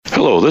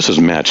Hello, this is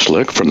Matt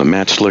Slick from the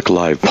Matt Slick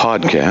Live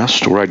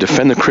podcast, where I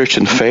defend the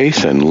Christian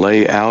faith and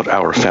lay out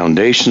our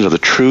foundations of the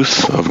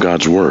truth of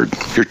God's Word.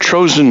 Your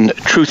chosen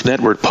Truth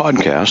Network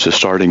podcast is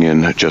starting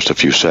in just a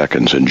few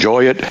seconds.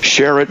 Enjoy it,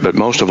 share it, but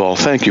most of all,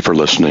 thank you for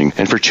listening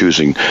and for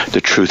choosing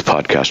the Truth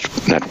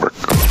Podcast Network.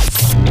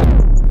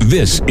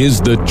 This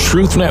is the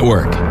Truth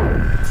Network.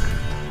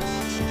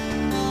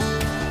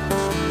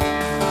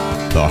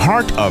 The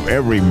heart of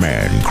every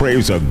man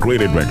craves a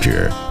great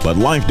adventure, but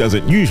life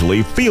doesn't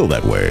usually feel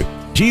that way.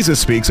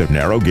 Jesus speaks of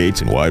narrow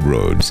gates and wide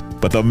roads,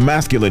 but the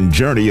masculine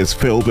journey is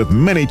filled with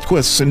many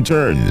twists and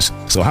turns.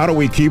 So how do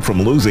we keep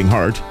from losing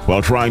heart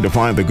while trying to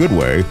find the good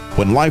way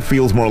when life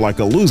feels more like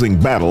a losing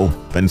battle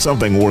than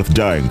something worth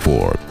dying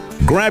for?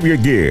 Grab your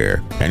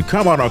gear and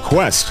come on a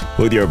quest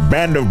with your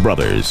band of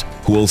brothers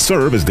who will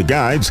serve as the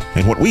guides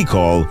in what we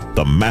call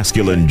the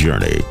masculine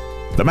journey.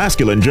 The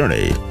masculine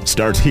journey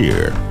starts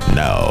here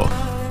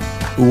now.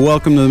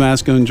 Welcome to the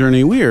Masculine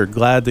Journey. We are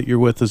glad that you're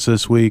with us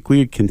this week.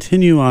 We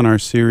continue on our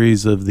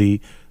series of the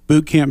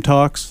boot camp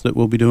talks that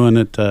we'll be doing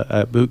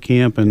at boot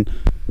camp, and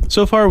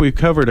so far we've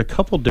covered a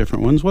couple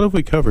different ones. What have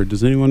we covered?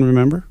 Does anyone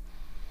remember?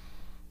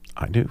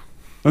 I do.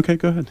 Okay,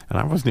 go ahead. And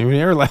I wasn't even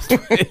here last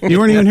week. You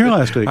weren't even here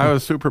last week. I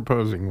was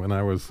superposing when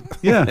I was...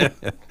 Yeah.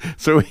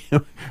 So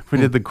we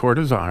did the core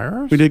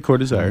desires. We did core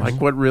desires. Like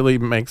what really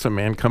makes a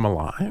man come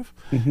alive.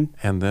 Mm-hmm.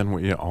 And then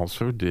we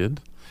also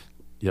did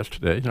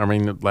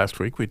last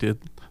week we did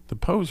the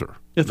poser.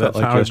 It felt That's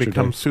like how yesterday. it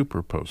becomes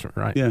super poser,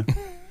 right? Yeah.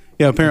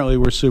 Yeah, apparently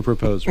we're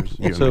superposers.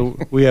 So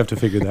we have to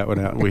figure that one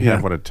out. We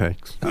have what it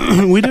takes.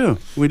 We do.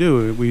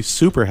 We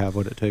super have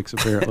what it takes,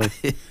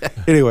 apparently.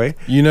 Anyway.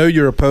 You know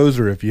you're a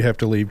poser if you have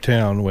to leave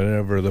town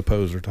whenever the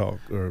poser talk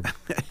or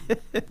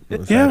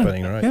what's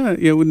happening, right?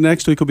 Yeah. Well,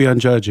 next week will be on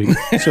judging,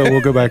 so we'll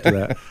go back to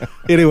that.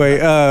 Anyway,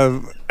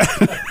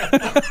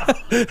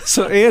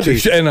 so Andy.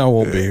 And I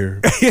won't be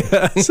here.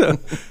 Yeah. So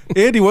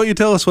Andy, why don't you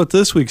tell us what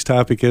this week's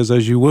topic is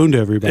as you wound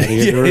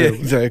everybody in the room?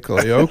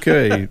 Exactly.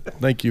 Okay.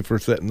 Thank you for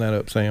setting that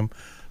up, Sam.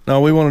 No,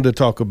 we wanted to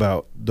talk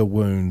about the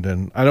wound,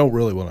 and I don't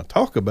really want to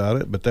talk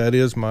about it, but that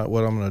is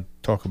what I'm going to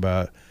talk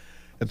about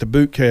at the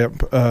boot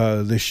camp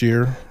this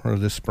year or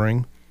this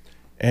spring.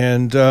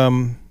 And,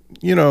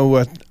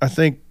 I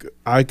think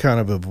I kind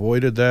of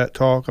avoided that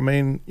talk. I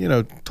mean,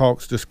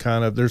 talks just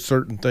kind of, there's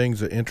certain things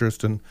that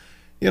interest, and,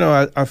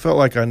 I felt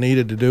like I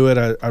needed to do it.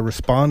 I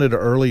responded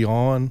early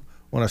on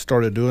when I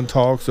started doing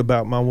talks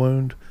about my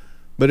wound,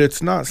 but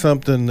it's not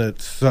something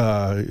that's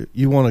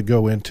you want to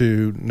go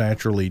into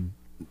naturally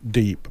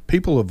deep.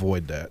 People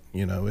avoid that.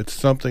 It's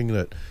something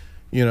that,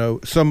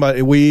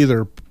 we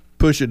either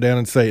push it down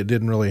and say it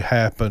didn't really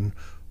happen,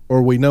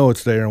 or we know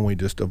it's there and we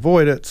just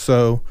avoid it.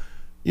 So,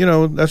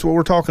 that's what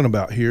we're talking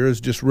about here, is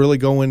just really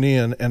going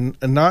in and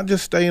not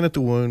just staying at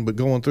the wound, but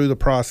going through the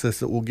process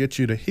that will get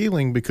you to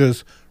healing,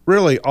 because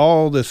really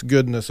all this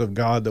goodness of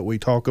God that we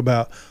talk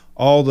about,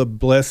 all the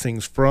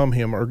blessings from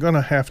him are going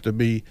to have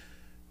to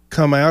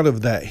come out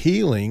of that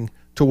healing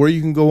to where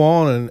you can go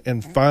on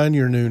and find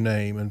your new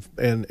name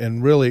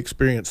and really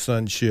experience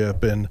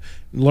sonship and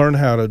learn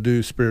how to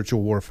do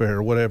spiritual warfare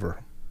or whatever.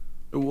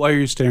 Why are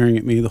you staring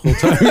at me the whole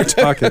time you're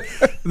talking?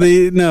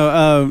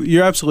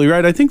 You're absolutely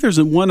right. I think there's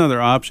one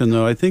other option,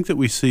 though. I think that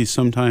we see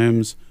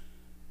sometimes,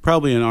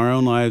 probably in our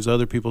own lives,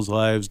 other people's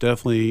lives,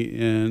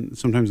 definitely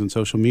sometimes in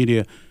social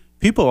media,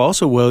 people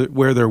also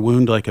wear their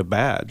wound like a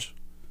badge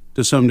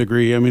to some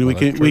degree. I mean,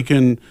 we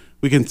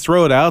can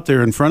throw it out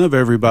there in front of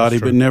everybody,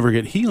 but never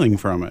get healing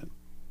from it.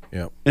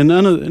 Yeah, and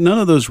none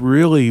of those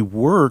really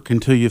work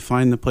until you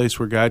find the place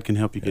where God can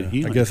help you get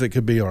healing. I guess it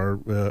could be our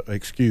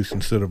excuse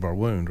instead of our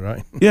wound,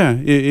 right? Yeah,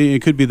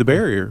 it could be the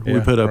barrier we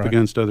put up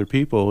against other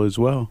people as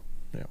well.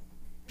 Yeah,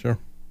 sure.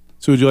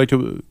 So would you like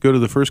to go to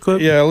the first clip?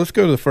 Yeah, let's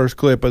go to the first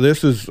clip. But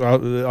this is,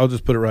 I'll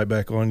just put it right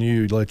back on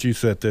you, let you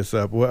set this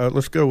up. Well,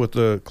 let's go with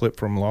the clip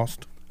from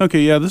Lost.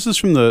 Okay, yeah, this is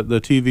from the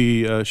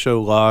TV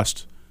show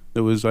Lost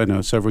that was, I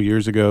know, several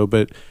years ago,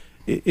 but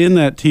in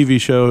that TV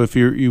show, if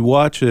you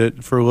watch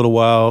it for a little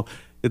while,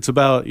 it's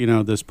about,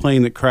 this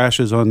plane that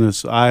crashes on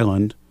this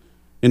island,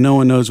 and no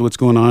one knows what's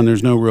going on.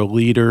 There's no real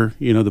leader.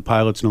 The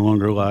pilot's no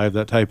longer alive,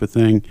 that type of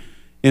thing.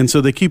 And so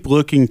they keep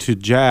looking to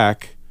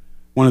Jack,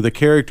 one of the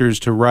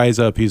characters, to rise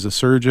up. He's a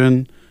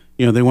surgeon.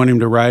 They want him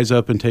to rise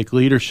up and take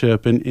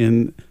leadership,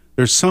 and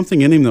there's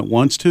something in him that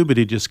wants to, but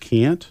he just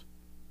can't.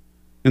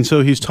 And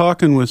so he's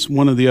talking with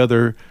one of the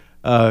other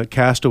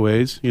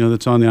castaways,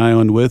 that's on the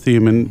island with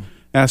him, and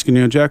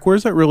asking, Jack, where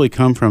does that really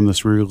come from,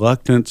 this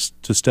reluctance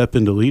to step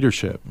into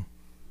leadership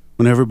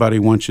when everybody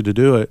wants you to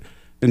do it?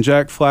 And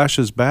Jack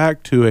flashes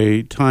back to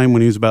a time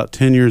when he was about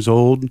 10 years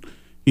old.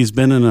 He's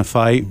been in a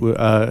fight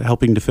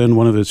helping defend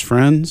one of his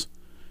friends,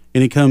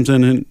 and he comes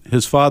in, and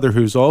his father,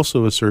 who's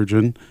also a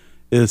surgeon,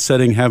 is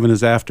having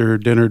his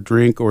after-dinner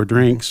drink or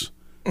drinks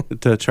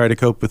to try to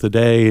cope with the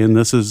day, and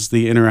this is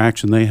the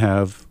interaction they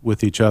have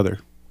with each other.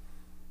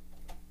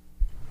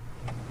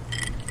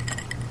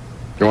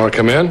 You want to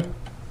come in?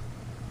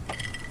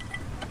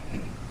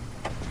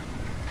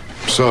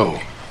 So,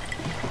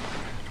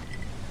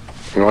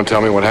 you want to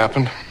tell me what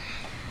happened?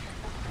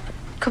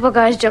 couple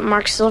guys jumped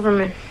Mark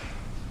Silverman.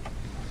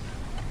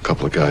 A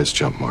couple of guys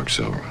jumped Mark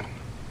Silverman.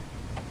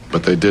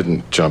 But they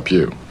didn't jump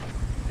you.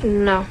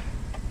 No.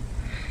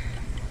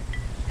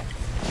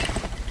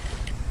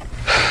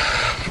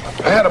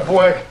 I had a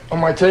boy on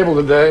my table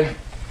today.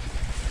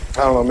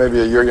 I don't know,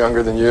 maybe a year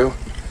younger than you.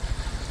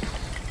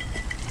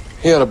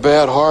 He had a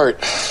bad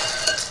heart.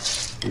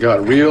 He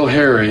got real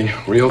hairy,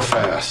 real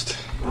fast.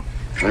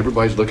 And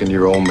everybody's looking to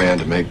your old man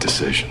to make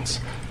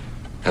decisions.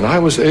 And I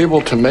was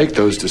able to make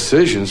those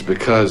decisions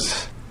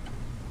because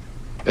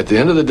at the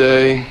end of the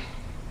day,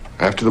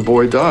 after the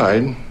boy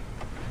died,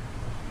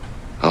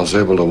 I was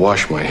able to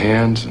wash my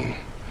hands and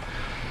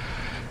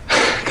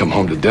come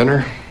home to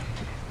dinner,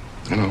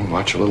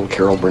 watch a little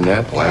Carol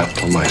Burnett, laugh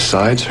till my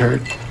sides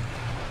hurt.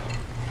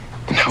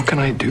 And how can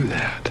I do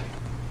that?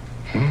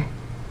 I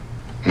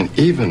mean,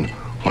 even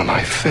when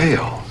I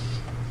fail,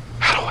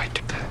 how do I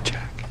do that,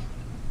 Jack?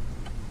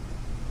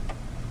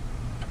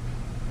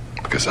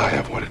 Because I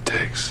have what it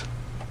takes.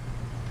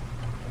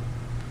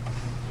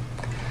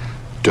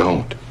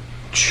 Don't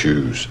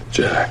choose,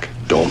 Jack.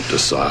 Don't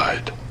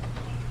decide.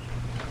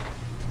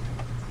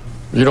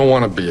 You don't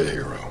want to be a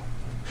hero.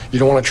 You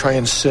don't want to try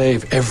and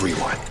save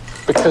everyone.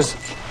 Because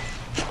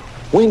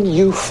when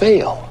you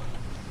fail,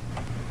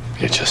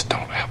 you just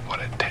don't have what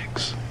it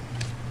takes.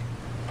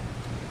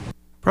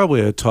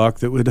 Probably a talk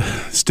that would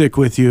stick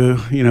with you,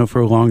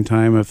 for a long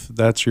time if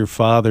that's your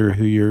father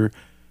who you're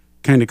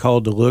kind of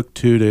called to look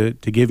to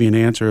give you an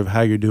answer of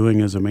how you're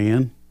doing as a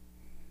man.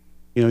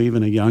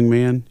 Even a young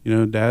man,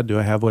 Dad, do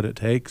I have what it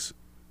takes?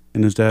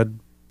 And his dad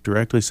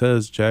directly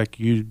says, Jack,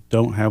 you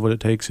don't have what it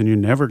takes and you're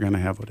never going to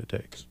have what it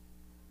takes.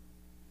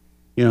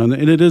 And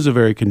it is a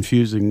very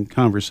confusing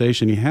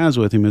conversation he has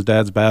with him. His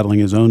dad's battling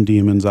his own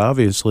demons,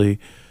 obviously.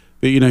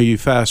 But, you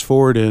fast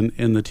forward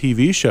in the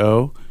TV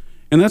show,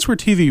 and that's where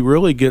TV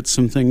really gets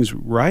some things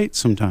right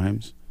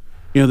sometimes.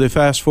 They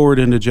fast forward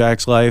into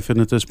Jack's life,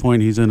 and at this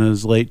point he's in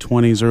his late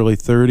 20s, early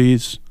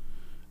 30s,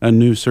 a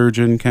new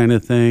surgeon kind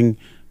of thing,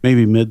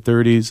 maybe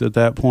mid-30s at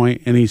that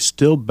point, and he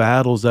still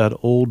battles that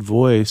old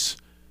voice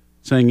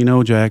saying,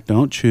 Jack,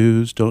 don't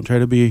choose, don't try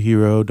to be a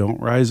hero, don't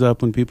rise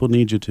up when people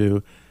need you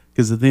to,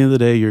 because at the end of the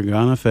day, you're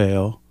going to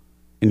fail,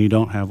 and you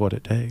don't have what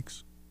it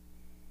takes.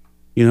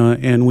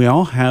 And we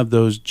all have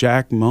those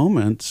Jack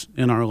moments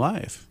in our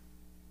life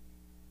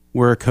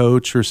where a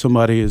coach or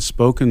somebody has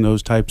spoken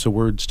those types of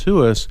words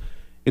to us,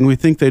 and we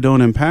think they don't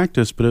impact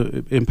us,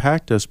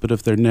 but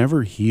if they're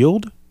never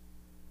healed,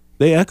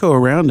 they echo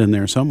around in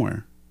there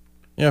somewhere.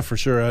 Yeah, for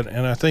sure.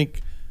 And I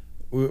think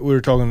we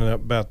were talking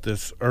about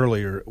this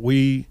earlier.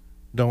 We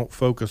don't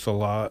focus a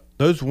lot.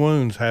 Those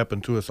wounds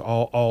happen to us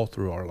all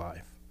through our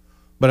life.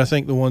 But I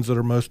think the ones that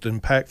are most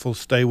impactful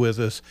stay with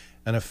us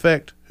and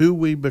affect who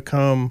we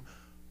become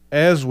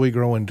as we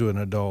grow into an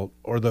adult,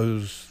 or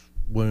those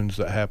wounds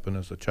that happen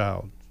as a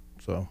child.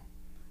 So,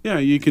 yeah,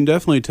 you can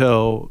definitely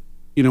tell,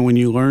 when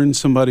you learn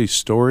somebody's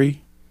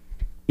story,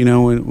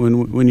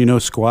 when you know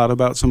squat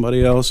about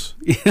somebody else,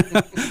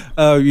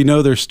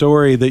 their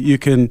story, that you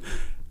can,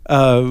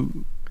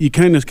 you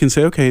kind of can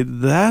say, okay,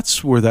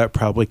 that's where that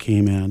probably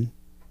came in,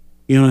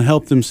 and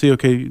help them see,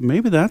 okay,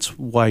 maybe that's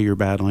why you're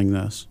battling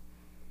this.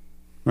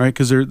 Right,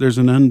 because there's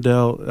an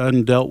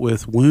undealt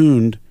with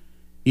wound,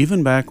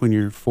 even back when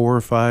you're 4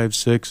 or 5,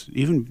 6,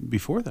 even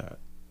before that.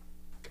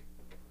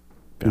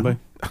 Anybody?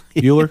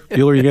 Bueller,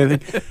 you got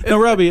anything? No,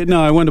 Robbie.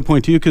 No, I wanted to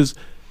point to you because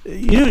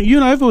you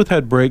and I both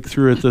had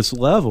breakthrough at this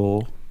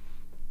level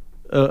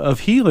of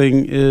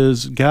healing.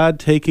 Is God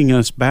taking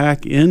us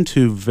back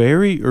into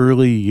very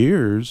early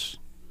years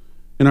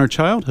in our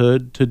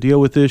childhood to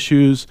deal with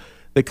issues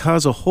that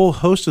cause a whole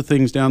host of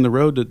things down the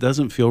road that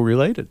doesn't feel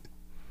related.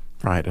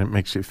 Right, and it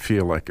makes you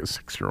feel like a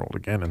 6-year-old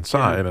again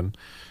inside. Yeah. And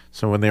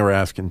so when they were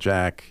asking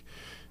Jack,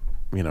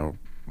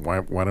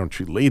 why don't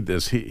you lead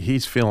this?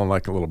 He's feeling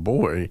like a little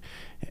boy,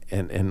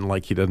 and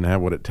like he doesn't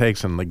have what it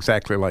takes, and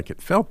exactly like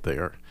it felt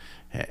there.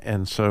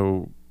 And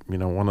so,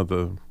 one of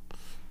the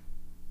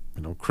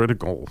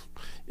critical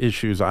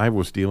issues I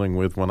was dealing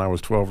with when I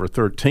was 12 or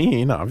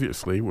 13,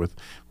 obviously, was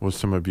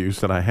some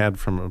abuse that I had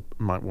from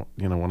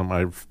one of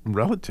my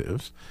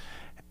relatives,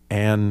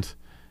 and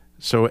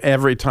so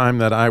every time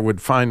that I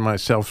would find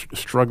myself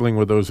struggling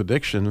with those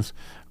addictions,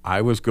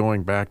 I was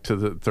going back to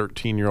the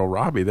 13-year-old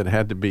Robbie that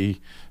had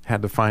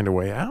to find a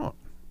way out,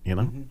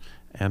 Mm-hmm.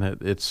 And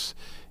it's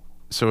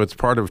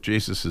part of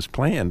Jesus's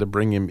plan to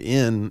bring him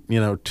in,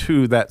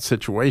 to that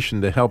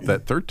situation to help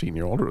that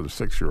 13-year-old or the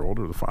 6-year-old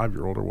or the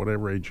 5-year-old or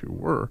whatever age you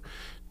were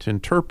to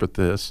interpret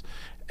this,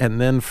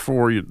 and then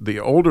for the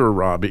older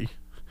Robbie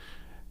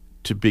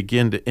to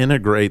begin to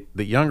integrate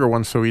the younger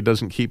one so he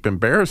doesn't keep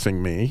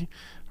embarrassing me.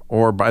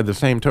 Or by the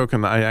same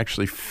token, I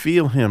actually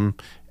feel him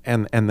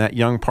and that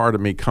young part of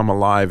me come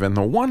alive, and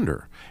the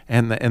wonder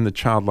and the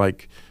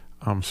childlike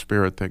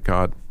spirit that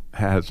God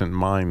has in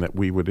mind that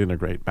we would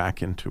integrate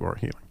back into our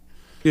healing.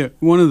 Yeah,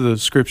 one of the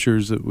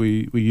scriptures that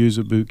we use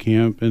at boot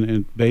camp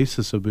and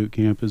basis of boot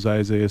camp is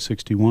Isaiah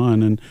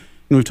 61, and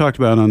we've talked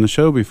about it on the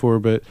show before,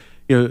 but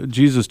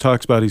Jesus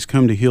talks about he's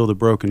come to heal the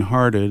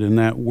brokenhearted, and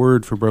that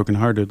word for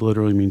brokenhearted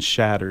literally means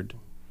shattered.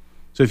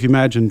 So if you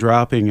imagine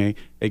dropping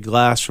a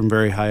glass from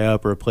very high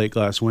up or a plate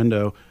glass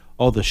window,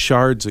 all the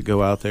shards that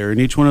go out there,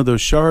 and each one of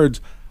those shards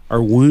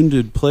are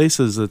wounded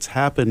places that's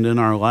happened in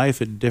our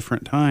life at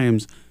different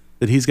times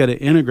that he's got to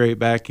integrate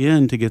back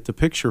in to get the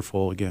picture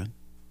full again.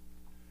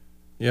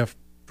 Yeah,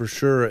 for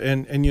sure.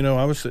 And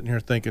I was sitting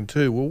here thinking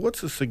too, well,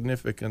 what's the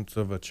significance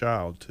of a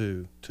child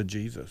to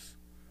Jesus?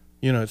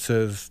 It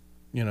says,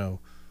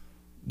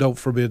 don't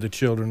forbid the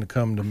children to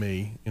come to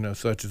me,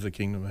 such is the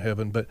kingdom of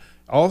heaven. But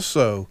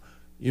also,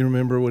 you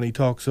remember when he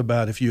talks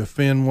about if you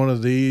offend one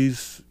of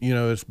these,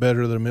 it's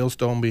better that a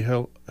millstone be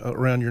held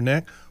around your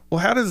neck. Well,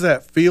 how does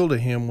that feel to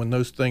him when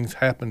those things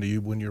happen to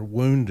you, when you're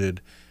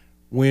wounded,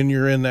 when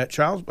you're in that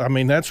child's? I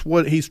mean, that's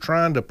what he's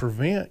trying to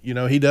prevent.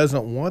 He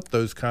doesn't want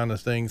those kind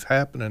of things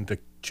happening to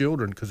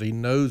children because he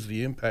knows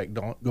the impact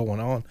going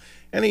on.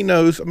 And he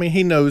knows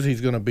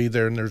he's going to be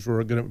there, and there's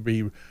going to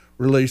be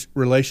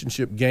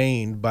relationship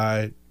gained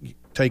by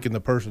taking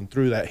the person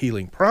through that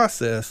healing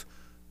process.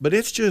 But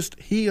it's just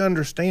he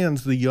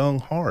understands the young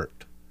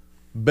heart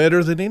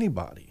better than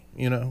anybody,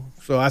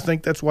 So I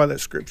think that's why that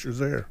scripture's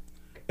there.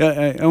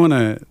 I want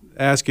to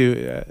ask you,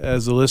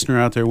 as a listener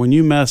out there, when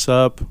you mess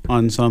up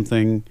on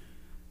something,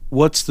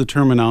 what's the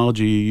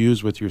terminology you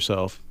use with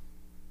yourself?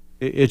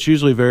 It's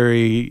usually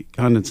very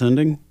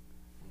condescending,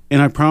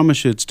 and I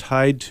promise you it's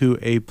tied to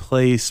a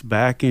place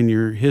back in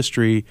your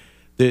history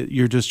that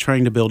you're just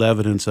trying to build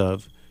evidence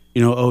of.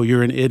 Oh,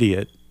 you're an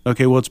idiot.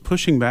 Okay, well, it's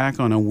pushing back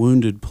on a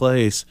wounded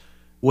place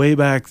way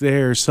back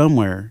there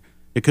somewhere.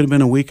 It could have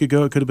been a week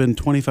ago. It could have been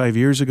 25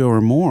 years ago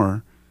or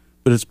more,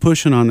 but it's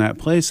pushing on that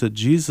place that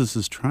Jesus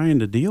is trying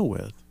to deal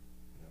with,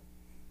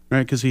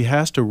 right? Because he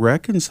has to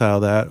reconcile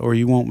that or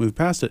you won't move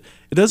past it.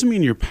 It doesn't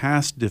mean your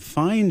past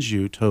defines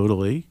you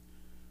totally,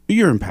 but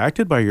you're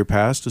impacted by your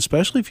past,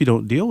 especially if you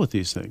don't deal with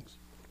these things.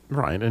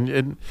 Right,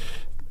 and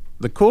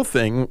the cool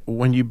thing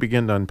when you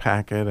begin to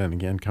unpack it and,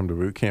 again, come to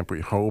boot camp,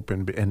 we hope,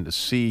 and to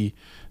see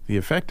the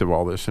effect of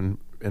all this and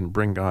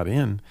bring God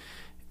in,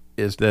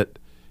 is that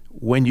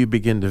when you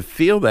begin to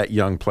feel that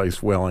young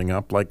place welling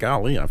up, like,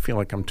 golly, I feel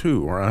like I'm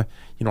two, or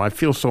I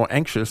feel so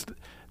anxious,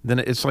 then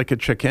it's like a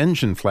check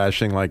engine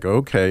flashing, like,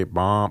 okay,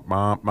 bump,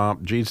 bump,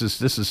 bump. Jesus,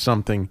 this is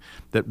something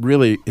that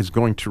really is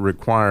going to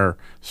require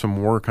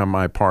some work on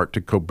my part to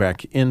go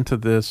back into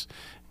this.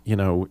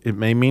 It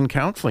may mean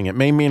counseling, it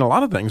may mean a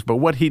lot of things, but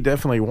what he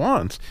definitely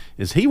wants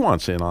is he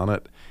wants in on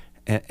it.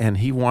 And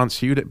he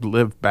wants you to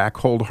live back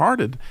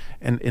wholehearted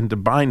and to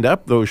bind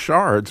up those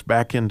shards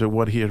back into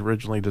what he had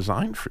originally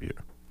designed for you.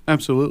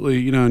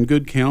 Absolutely. And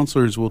good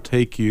counselors will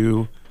take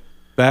you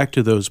back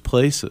to those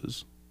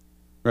places,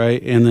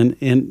 right? And then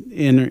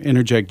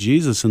interject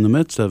Jesus in the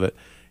midst of it.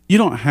 You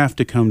don't have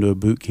to come to a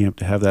boot camp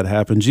to have that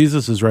happen.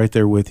 Jesus is right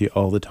there with you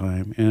all the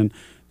time. And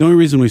the only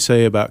reason we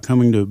say about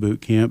coming to a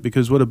boot camp,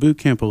 because what a boot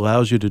camp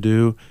allows you to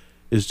do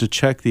is to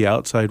check the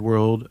outside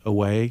world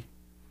away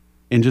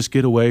and just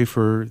get away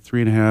for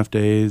 3.5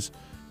 days,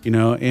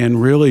 and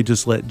really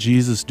just let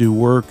Jesus do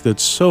work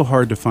that's so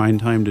hard to find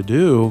time to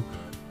do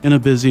in a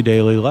busy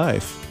daily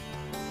life,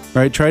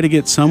 right? Try to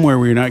get somewhere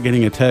where you're not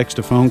getting a text,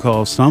 a phone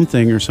call,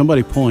 something, or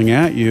somebody pulling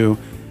at you.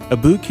 A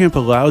boot camp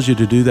allows you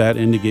to do that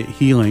and to get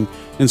healing.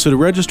 And so to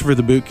register for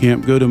the boot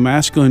camp, go to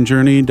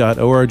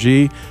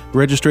masculinejourney.org.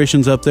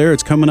 Registration's up there.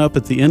 It's coming up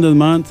at the end of the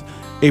month,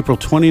 April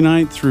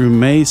 29th through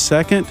May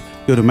 2nd.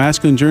 Go to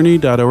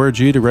masculinejourney.org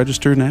to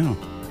register now.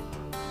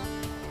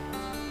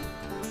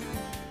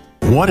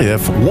 What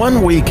if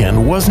one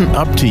weekend wasn't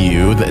up to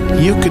you,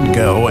 that you could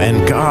go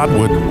and God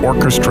would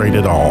orchestrate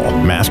it all?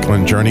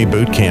 Masculine Journey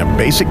Boot Camp,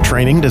 basic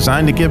training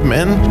designed to give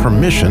men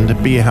permission to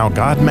be how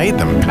God made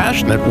them,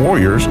 passionate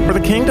warriors for the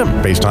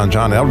kingdom. Based on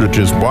John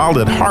Eldridge's Wild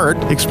at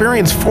Heart,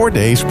 experience 4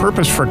 days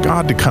purpose for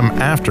God to come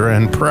after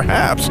and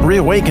perhaps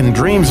reawaken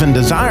dreams and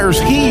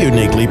desires he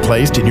uniquely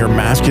placed in your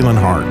masculine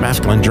heart.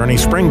 Masculine Journey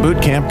Spring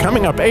Boot Camp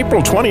coming up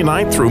April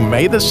 29th through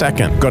May the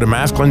 2nd. Go to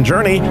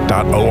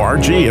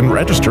masculinejourney.org and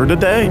register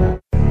today.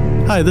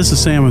 Hi, this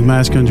is Sam with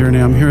Masculine Journey.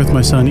 I'm here with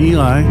my son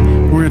Eli.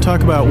 We're going to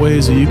talk about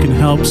ways that you can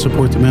help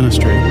support the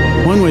ministry.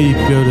 One way, you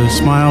can go to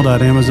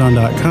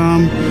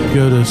smile.amazon.com.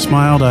 Go to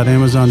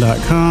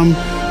smile.amazon.com.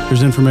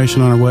 There's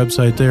information on our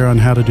website there on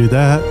how to do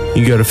that.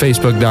 You go to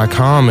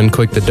facebook.com and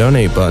click the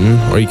donate button,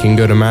 or you can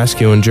go to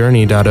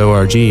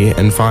masculinejourney.org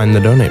and find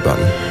the donate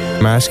button.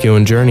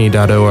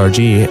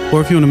 masculinejourney.org.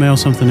 Or if you want to mail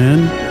something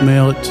in,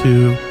 mail it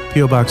to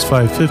P.O. Box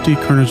 550,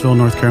 Kernersville,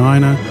 North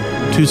Carolina,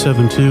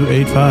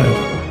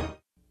 27285.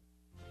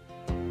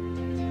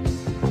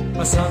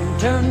 My son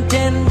turned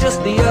 10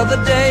 just the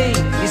other day.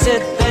 He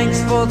said,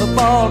 thanks for the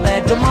ball,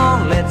 Dad, come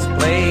on, let's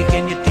play.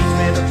 Can you teach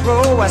me to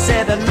throw? I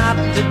said, not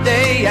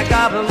today, I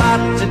got a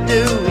lot to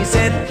do. He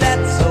said,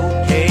 that's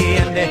okay,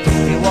 and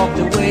he walked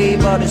away,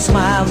 but his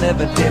smile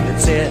never dimmed.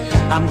 Said,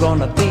 I'm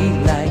gonna be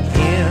like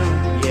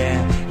him,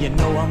 yeah, you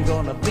know I'm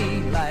gonna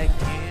be like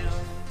him.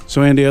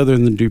 So Andy, other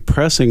than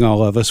depressing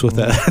all of us with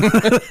that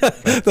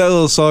that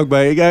little song,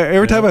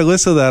 every time I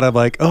listen to that, I'm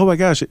like, oh my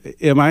gosh,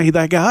 am I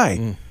that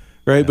guy?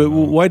 Right, but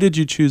why did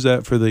you choose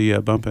that for the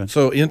bump in?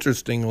 So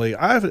interestingly,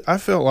 I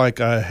felt like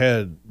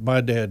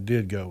my dad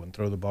did go and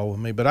throw the ball with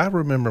me, but I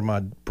remember my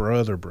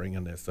brother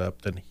bringing this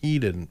up that he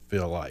didn't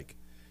feel like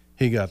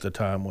he got the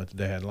time with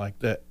Dad like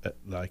that.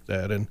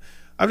 And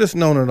I've just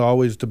known it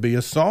always to be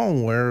a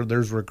song where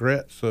there's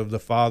regrets of the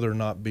father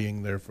not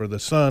being there for the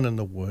son and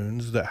the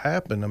wounds that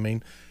happen. I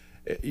mean,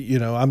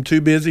 I'm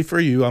too busy for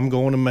you. I'm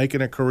going and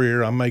making a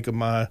career. I'm making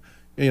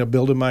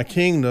building my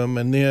kingdom.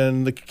 And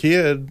then the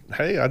kid,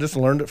 hey, I just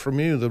learned it from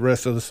you. The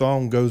rest of the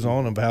song goes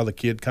on about how the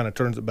kid kind of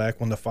turns it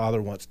back when the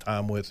father wants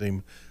time with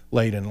him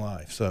late in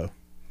life. So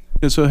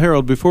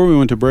Harold, before we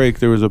went to break,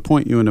 there was a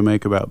point you wanted to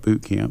make about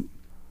boot camp.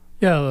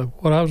 Yeah,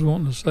 what I was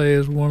wanting to say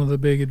is one of the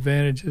big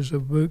advantages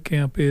of boot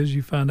camp is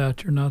you find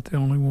out you're not the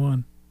only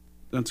one.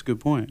 That's a good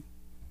point.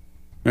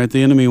 Right,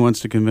 the enemy wants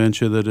to convince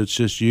you that it's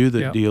just you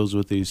that deals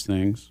with these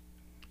things.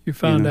 You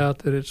find out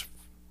that it's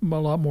a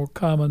lot more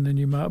common than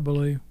you might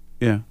believe.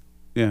 Yeah,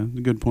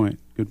 good point.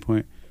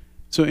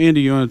 So, Andy,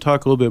 you want to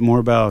talk a little bit more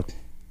about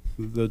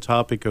the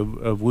topic of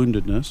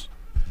woundedness,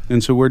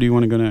 and so where do you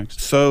want to go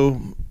next?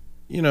 So,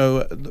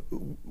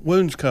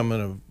 wounds come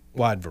in a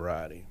wide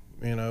variety.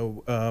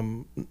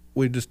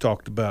 We just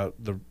talked about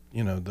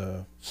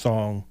the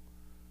song,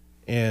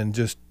 and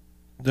just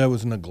that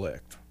was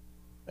neglect.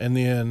 And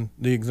then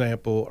the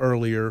example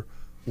earlier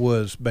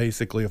was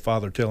basically a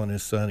father telling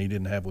his son he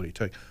didn't have what he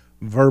took.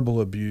 Verbal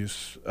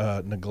abuse,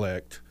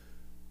 neglect.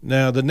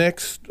 Now the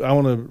next, I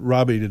want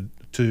Robbie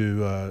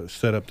to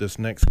set up this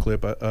next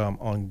clip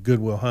on Good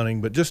Will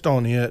Hunting, but just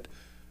on it,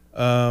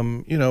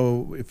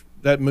 if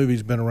that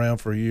movie's been around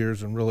for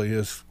years and really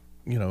is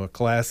a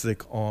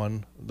classic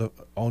on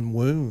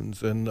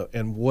wounds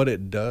and what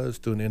it does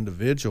to an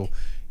individual,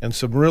 and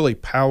some really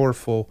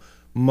powerful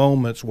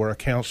moments where a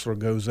counselor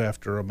goes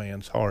after a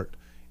man's heart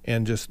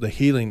and just the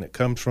healing that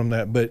comes from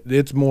that. But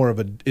it's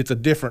it's a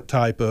different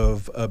type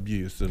of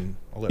abuse. And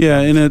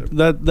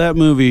that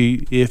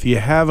movie, if you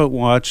haven't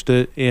watched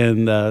it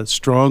and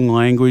strong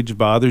language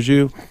bothers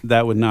you,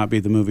 that would not be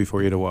the movie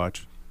for you to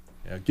watch.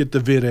 Yeah, get the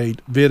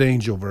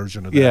VidAngel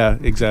version of that. Yeah,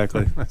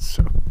 exactly.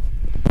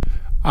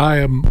 I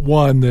am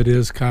one that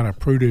is kind of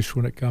prudish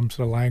when it comes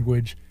to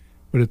language,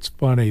 but it's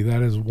funny.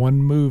 That is one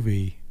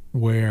movie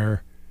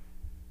where,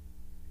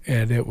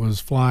 and it was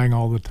flying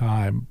all the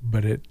time,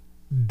 but it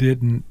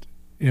didn't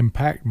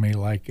impact me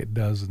like it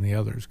does in the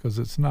others because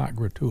it's not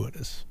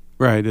gratuitous.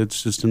 Right,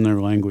 it's just in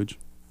their language.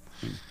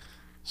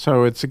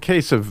 So it's a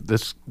case of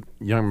this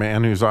young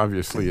man who's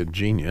obviously a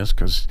genius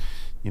because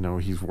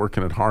he's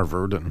working at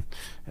Harvard and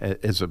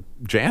as a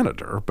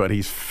janitor, but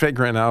he's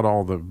figuring out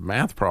all the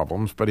math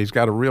problems, but he's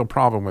got a real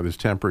problem with his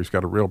temper. He's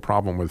got a real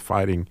problem with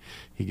fighting.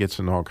 He gets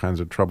in all kinds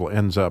of trouble,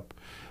 ends up,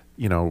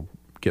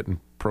 getting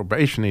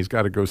probation. He's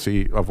got to go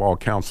see, of all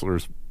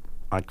counselors,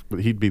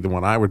 he'd be the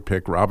one I would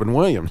pick, Robin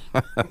Williams,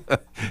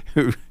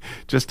 who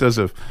just does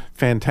a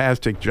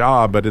fantastic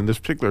job. But in this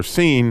particular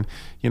scene,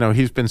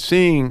 he's been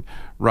seeing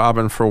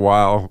Robin for a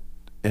while,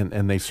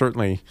 and they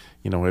certainly,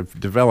 have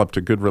developed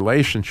a good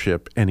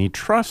relationship, and he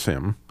trusts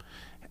him.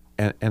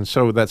 And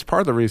so that's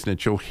part of the reason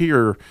that you'll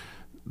hear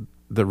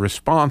the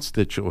response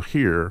that you'll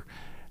hear,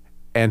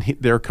 and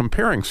they're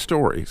comparing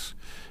stories.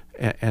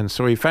 And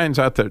so he finds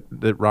out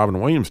that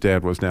Robin Williams'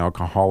 dad was an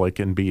alcoholic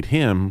and beat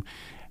him,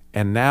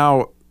 and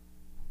now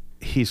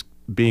he's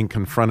being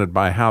confronted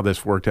by how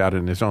this worked out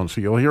in his own.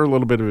 So you'll hear a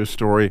little bit of his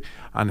story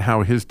on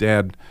how his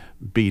dad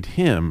beat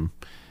him,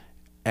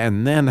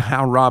 and then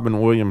how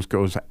Robin Williams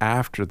goes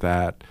after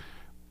that,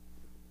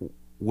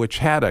 which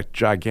had a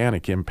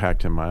gigantic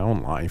impact in my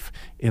own life,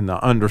 in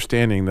the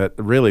understanding that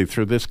really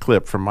through this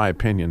clip, from my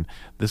opinion,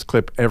 this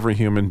clip, every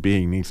human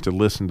being needs to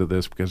listen to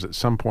this, because at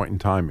some point in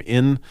time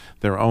in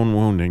their own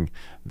wounding,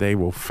 they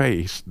will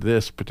face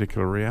this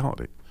particular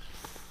reality.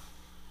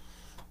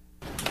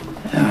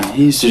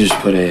 He used to just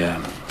put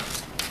a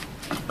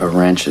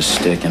wrench, a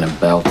stick, and a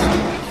belt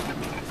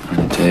on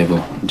the table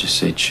and just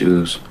say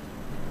choose.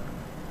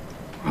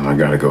 Well, I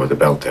gotta go with the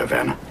belt there,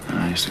 Vanna.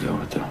 I used to go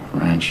with the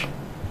wrench.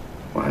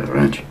 Why the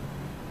wrench?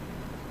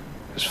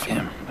 Because of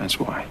him, that's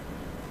why.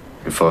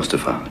 Your foster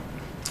father?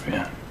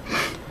 Yeah.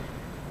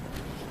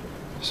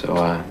 So,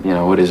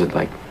 what is it,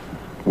 like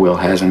Will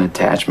has an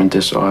attachment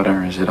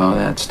disorder? Is it all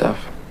that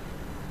stuff?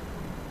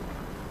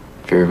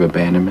 Fear of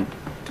abandonment?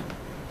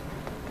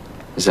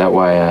 Is that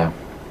why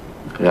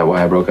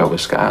I broke up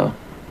with Skylar?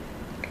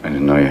 I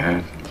didn't know you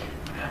had.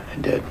 I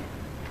did.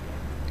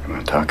 You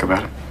want to talk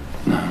about it?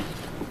 No.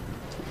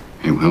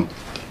 Hey, Will.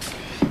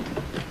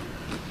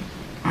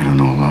 I don't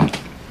know a lot.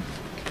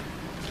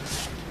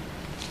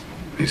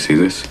 You see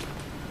this?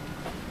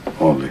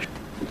 All this.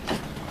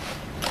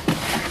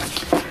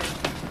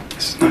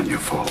 This is not your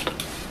fault.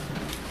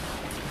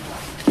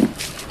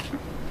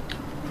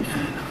 Yeah,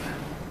 I know that.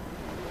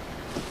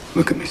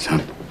 Look at me,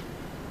 son.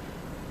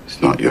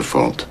 It's not your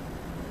fault.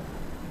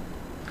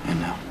 I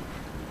know.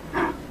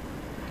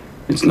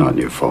 It's not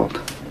your fault.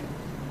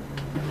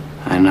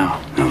 I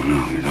know.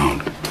 No, you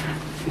don't.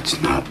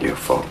 It's not your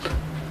fault.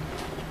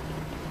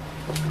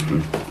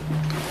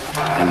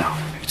 I know.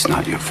 It's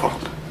not your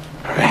fault.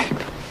 All right.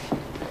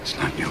 It's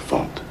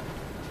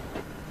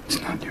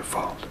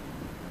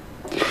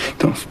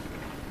Don't.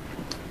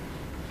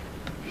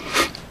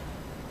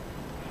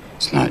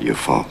 It's not your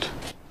fault.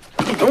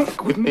 Don't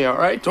fuck with me, all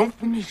right? Don't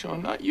fuck with me,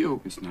 Sean, not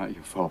you. It's not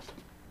your fault.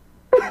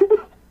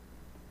 Oh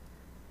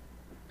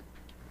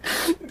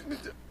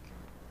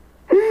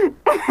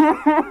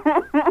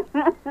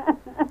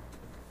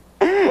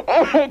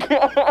my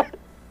God.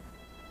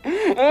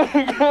 Oh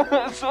my God,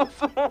 I'm so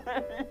sorry.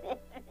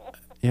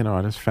 You know,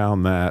 I just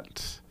found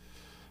that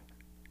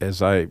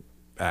as I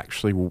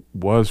actually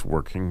was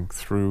working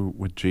through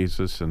with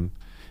Jesus, and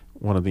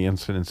one of the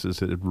incidences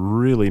that had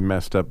really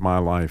messed up my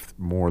life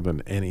more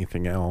than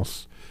anything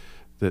else,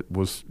 that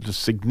was a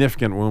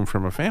significant wound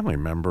from a family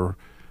member,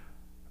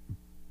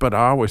 but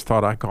I always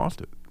thought I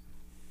caused it.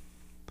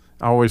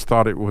 I always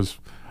thought it was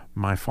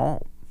my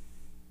fault.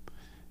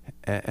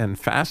 And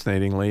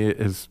fascinatingly,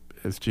 as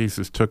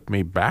Jesus took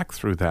me back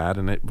through that,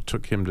 and it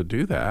took him to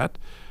do that,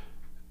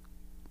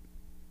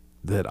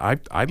 that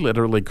I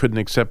literally couldn't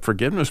accept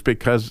forgiveness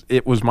because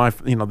it was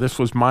this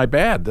was my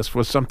bad. This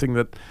was something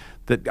that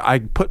I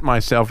put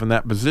myself in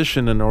that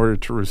position in order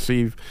to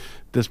receive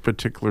this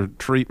particular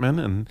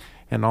treatment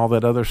and all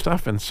that other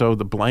stuff. And so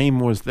the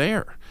blame was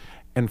there.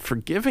 And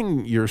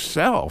forgiving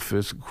yourself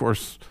is, of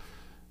course,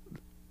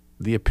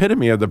 the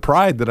epitome of the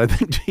pride that I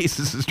think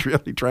Jesus is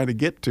really trying to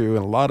get to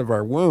in a lot of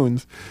our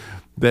wounds,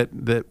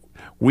 that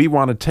we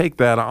want to take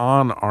that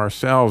on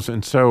ourselves.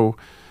 And so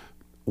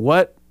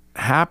what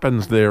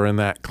happens there in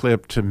that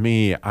clip, to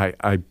me,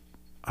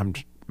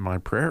 my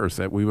prayer is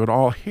that we would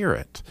all hear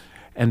it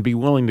and be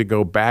willing to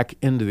go back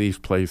into these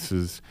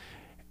places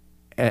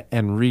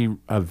and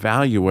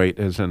reevaluate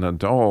as an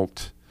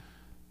adult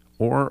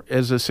or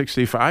as a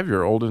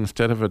 65-year-old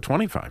instead of a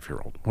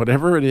 25-year-old.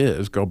 Whatever it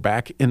is, go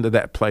back into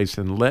that place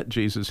and let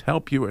Jesus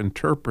help you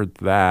interpret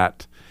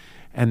that,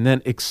 and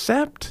then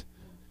accept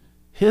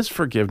his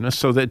forgiveness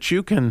so that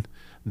you can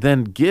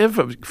then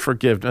give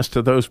forgiveness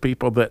to those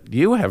people that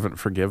you haven't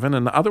forgiven.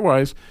 And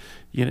otherwise,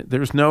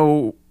 there's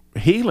no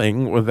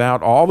healing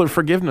without all the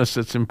forgiveness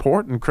that's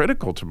important,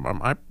 critical to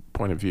my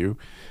point of view,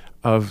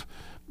 of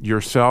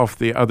yourself,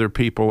 the other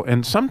people,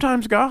 and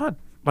sometimes God.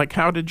 Like,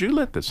 how did you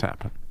let this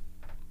happen?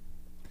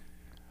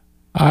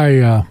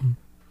 And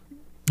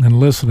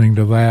listening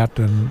to that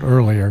and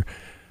earlier,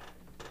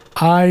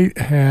 I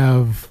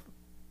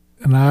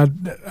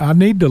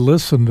need to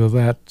listen to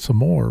that some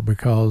more,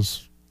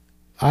 because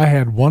I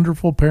had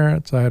wonderful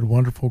parents. I had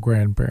wonderful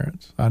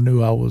grandparents. I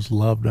knew I was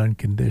loved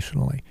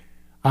unconditionally.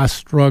 I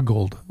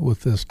struggled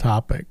with this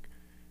topic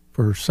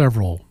for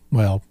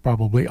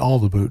probably all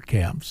the boot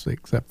camps,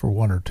 except for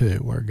one or two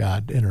where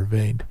God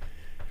intervened.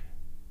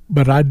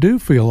 But I do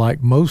feel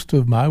like most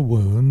of my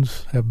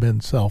wounds have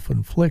been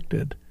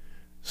self-inflicted.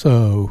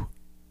 So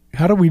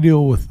how do we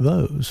deal with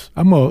those?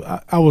 I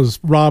was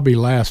Robbie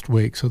last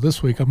week, so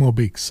this week I'm going to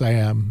be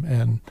Sam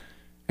and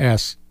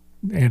ask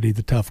Andy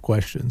the tough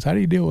questions. How do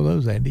you deal with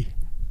those, Andy?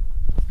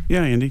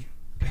 Yeah, Andy.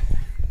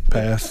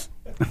 Pass.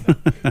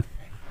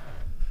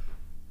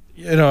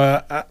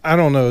 I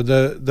don't know,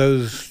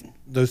 those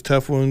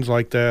tough wounds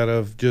like that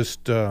of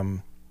just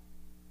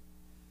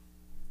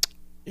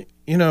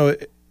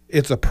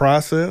it's a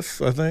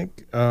process. I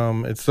think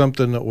it's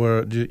something that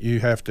where you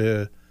have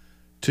to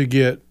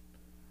get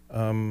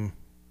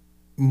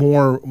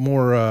more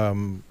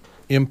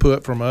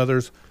input from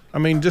others. I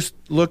mean, just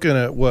looking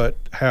at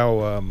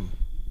how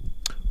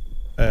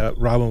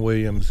Robin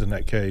Williams in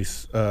that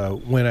case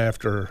went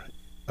after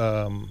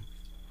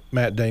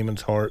Matt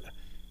Damon's heart.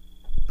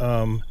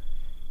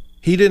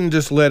 He didn't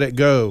just let it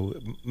go.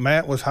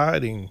 Matt was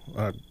hiding.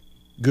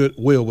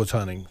 Will was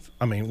hunting.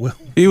 I mean,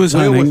 he was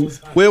hunting.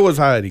 Will was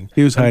hiding.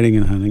 He was hiding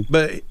and hunting.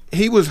 But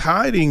he was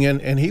hiding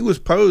and he was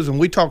posing.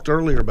 We talked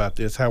earlier about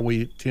this, how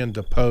we tend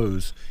to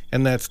pose,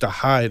 and that's to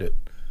hide it.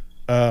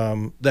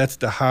 That's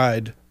to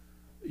hide,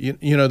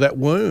 that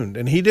wound.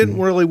 And he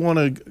didn't really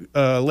want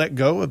to let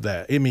go of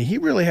that. I mean, he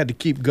really had to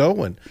keep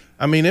going.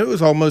 I mean, it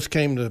was almost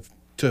came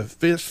to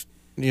fist,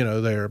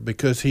 there,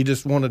 because he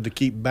just wanted to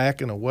keep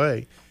backing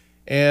away.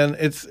 And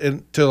it's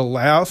to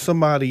allow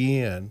somebody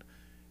in.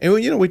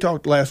 And, we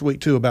talked last week,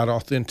 too, about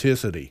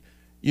authenticity.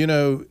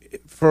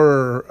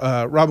 For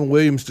Robin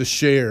Williams to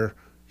share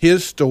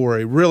his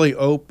story really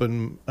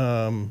opened,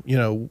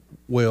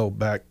 Will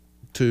back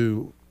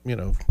to,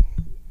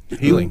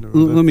 healing.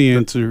 Let me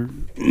answer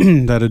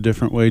that a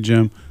different way,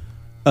 Jim.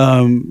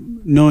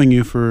 Knowing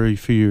you for a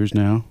few years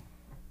now,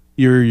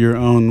 you're your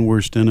own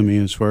worst enemy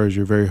as far as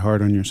you're very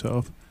hard on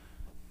yourself.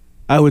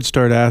 I would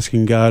start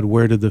asking God,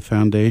 where did the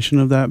foundation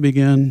of that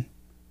begin?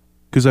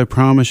 Because I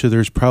promise you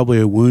there's probably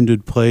a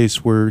wounded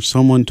place where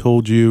someone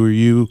told you or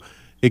you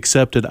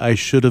accepted I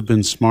should have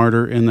been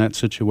smarter in that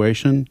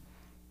situation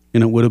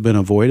and it would have been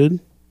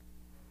avoided,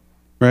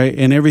 right?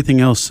 And everything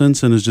else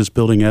since then is just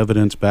building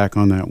evidence back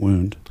on that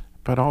wound.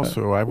 But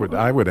also I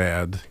would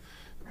add,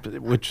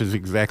 which is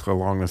exactly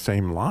along the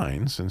same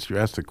line, since you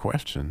asked the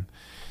question,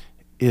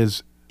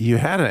 is you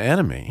had an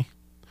enemy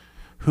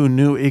who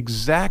knew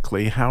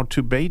exactly how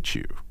to bait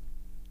you,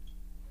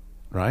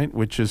 right?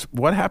 Which is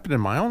what happened in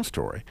my own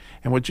story.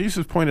 And what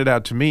Jesus pointed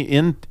out to me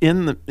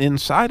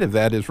inside of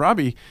that is,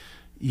 Robbie,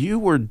 you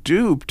were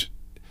duped.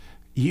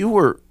 You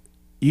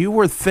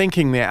were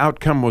thinking the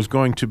outcome was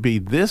going to be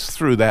this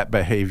through that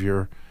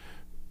behavior,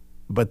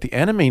 but the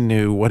enemy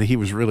knew what he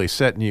was really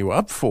setting you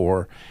up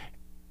for.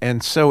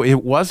 And so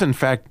it was, in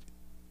fact,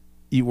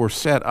 you were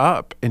set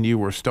up and you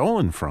were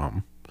stolen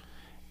from.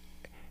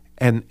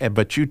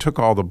 But you took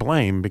all the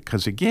blame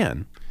because,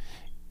 again,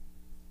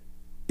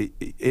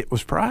 it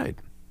was pride.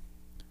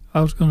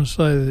 I was going to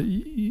say that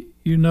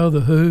you know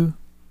the who,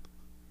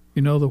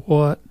 you know the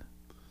what,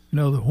 you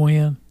know the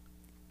when.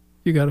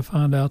 You got to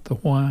find out the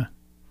why.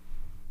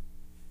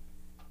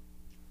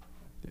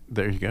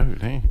 There you go.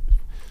 Hey.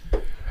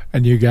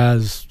 And you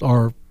guys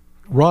are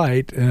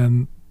right.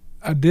 And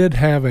I did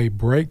have a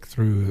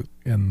breakthrough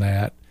in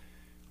that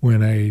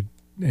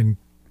and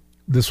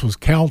this was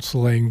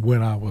counseling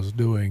when I was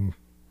doing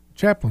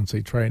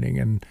chaplaincy training,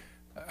 and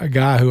a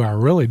guy who I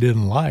really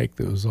didn't like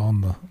that was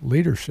on the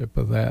leadership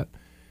of that.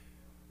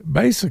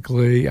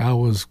 Basically, I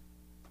was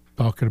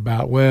talking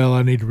about, well,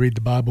 I need to read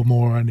the Bible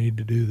more. I need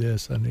to do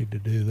this. I need to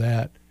do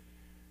that.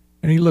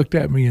 And he looked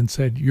at me and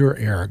said, "You're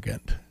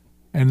arrogant."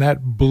 And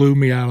that blew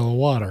me out of the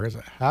water. I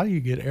said, how do you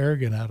get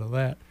arrogant out of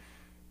that?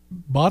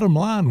 Bottom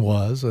line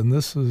was, and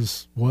this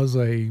was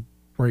a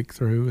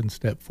breakthrough and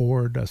step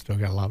forward. I still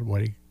got a lot of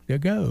way to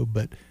go,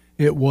 but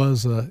it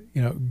was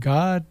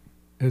God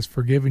has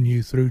forgiven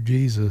you through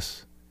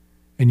Jesus,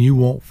 and you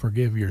won't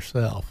forgive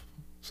yourself.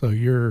 So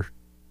you're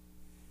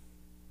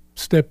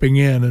stepping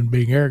in and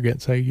being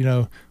arrogant,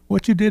 saying,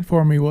 what you did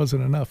for me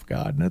wasn't enough,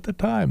 God. And at the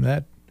time,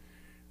 that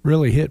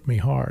really hit me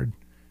hard.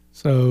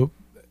 So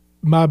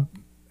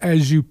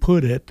as you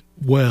put it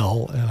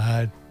well, and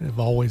I have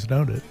always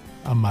known it,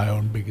 I'm my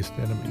own biggest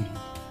enemy.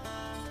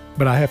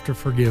 But I have to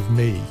forgive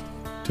me,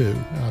 too.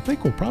 And I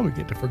think we'll probably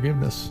get to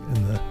forgiveness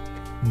in the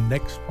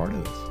next part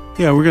of this.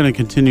 Yeah, we're going to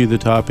continue the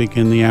topic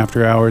in the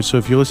after hours. So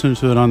if you listen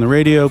to it on the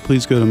radio,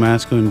 please go to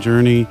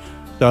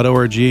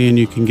masculinejourney.org and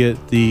you can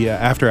get the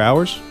after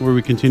hours where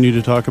we continue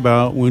to talk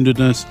about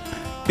woundedness.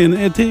 And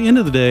at the end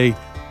of the day,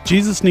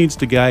 Jesus needs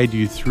to guide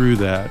you through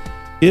that.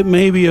 It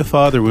may be a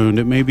father wound,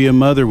 it may be a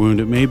mother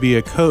wound, it may be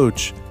a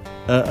coach,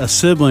 a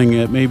sibling,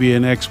 it may be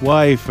an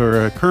ex-wife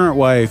or a current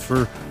wife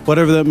or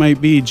whatever that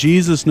might be.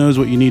 Jesus knows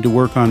what you need to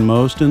work on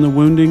most in the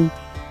wounding.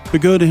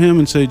 But go to him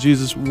and say,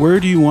 Jesus, where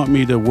do you want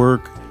me to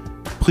work?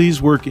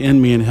 Please work in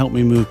me and help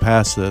me move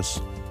past this.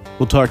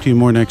 We'll talk to you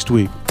more next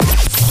week.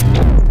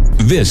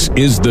 This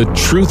is the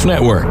Truth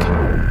Network.